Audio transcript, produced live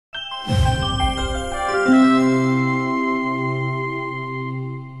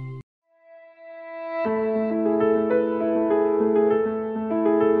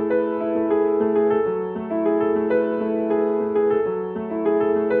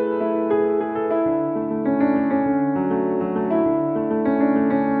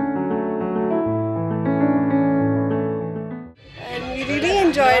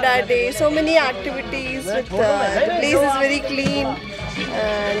enjoyed our day. So many activities. The place is very clean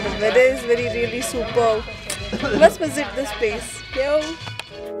and the weather is really superb. Must visit this place. Yo.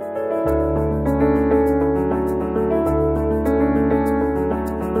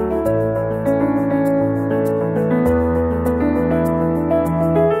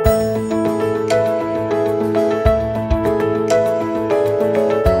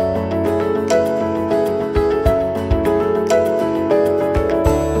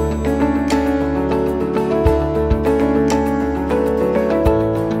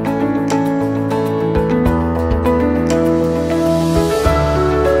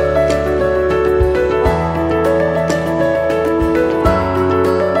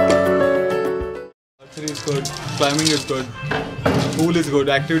 Is good, climbing is good, pool is good,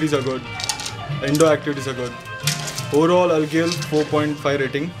 activities are good, indoor activities are good. Overall, I'll give 4.5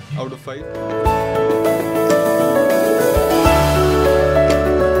 rating out of 5.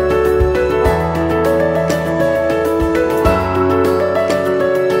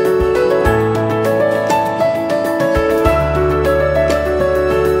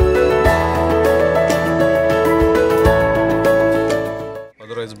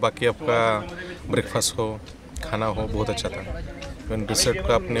 Otherwise बाकी आपका breakfast हो, खाना हो, बहुत अच्छा था। Even resort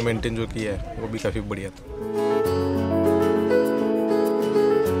का आपने मेंटेन जो किया है वो भी काफ़ी बढ़िया था।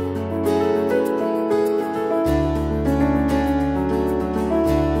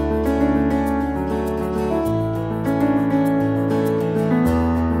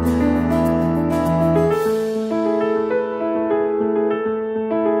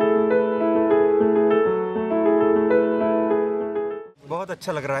 बहुत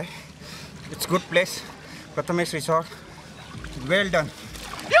अच्छा लग रहा है। It's good place, Prathamesh resort, well done.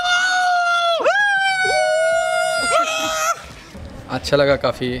 अच्छा लगा,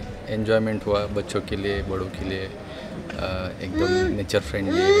 काफ़ी एन्जॉयमेंट हुआ बच्चों के लिए, बड़ों के लिए। एकदम नेचर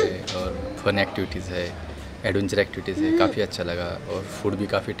फ्रेंडली है और फन एक्टिविटीज़ है, एडवेंचर एक्टिविटीज़ है। काफ़ी अच्छा लगा और फूड भी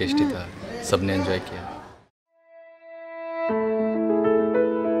काफ़ी टेस्टी था, सबने एंजॉय किया।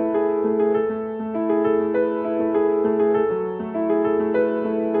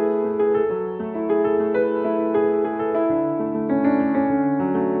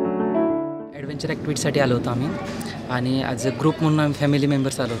 ॲडव्हेंचर ॲक्टिव्हिटीसाठी आलो होतो आम्ही आणि ॲज अ ग्रुप म्हणून आम्ही फॅमिली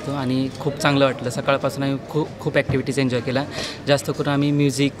मेंबर्स आलो होतो आणि खूप चांगलं वाटलं। सकाळपासून आम्ही खूप ॲक्टिव्हिटीज एन्जॉय केला। जास्त करून आम्ही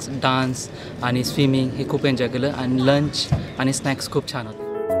म्युझिक, डान्स आणि स्विमिंग हे खूप एन्जॉय केलं आणि लंच आणि स्नॅक्स खूप छान होते।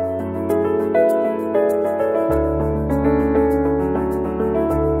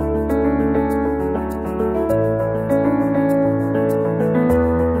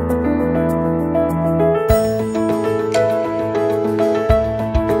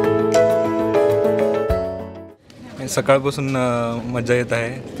 सकाळपासून मजा येत आहे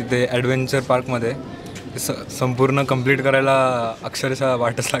तिथे ॲडव्हेंचर पार्कमध्ये। संपूर्ण कंप्लीट करायला अक्षरशः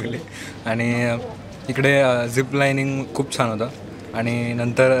वाटच लागली आणि इकडे झिप लाईनिंग खूप छान होतं आणि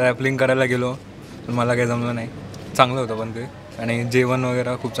नंतर रॅपलिंग करायला गेलो पण मला काही जमलं नाही। चांगलं होतं पण ते, आणि जेवण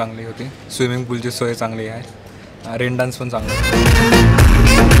वगैरे खूप चांगली होती। स्विमिंग पूलची सोय चांगली आहे, रेन डान्स पण चांगला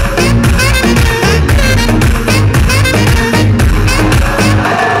होता।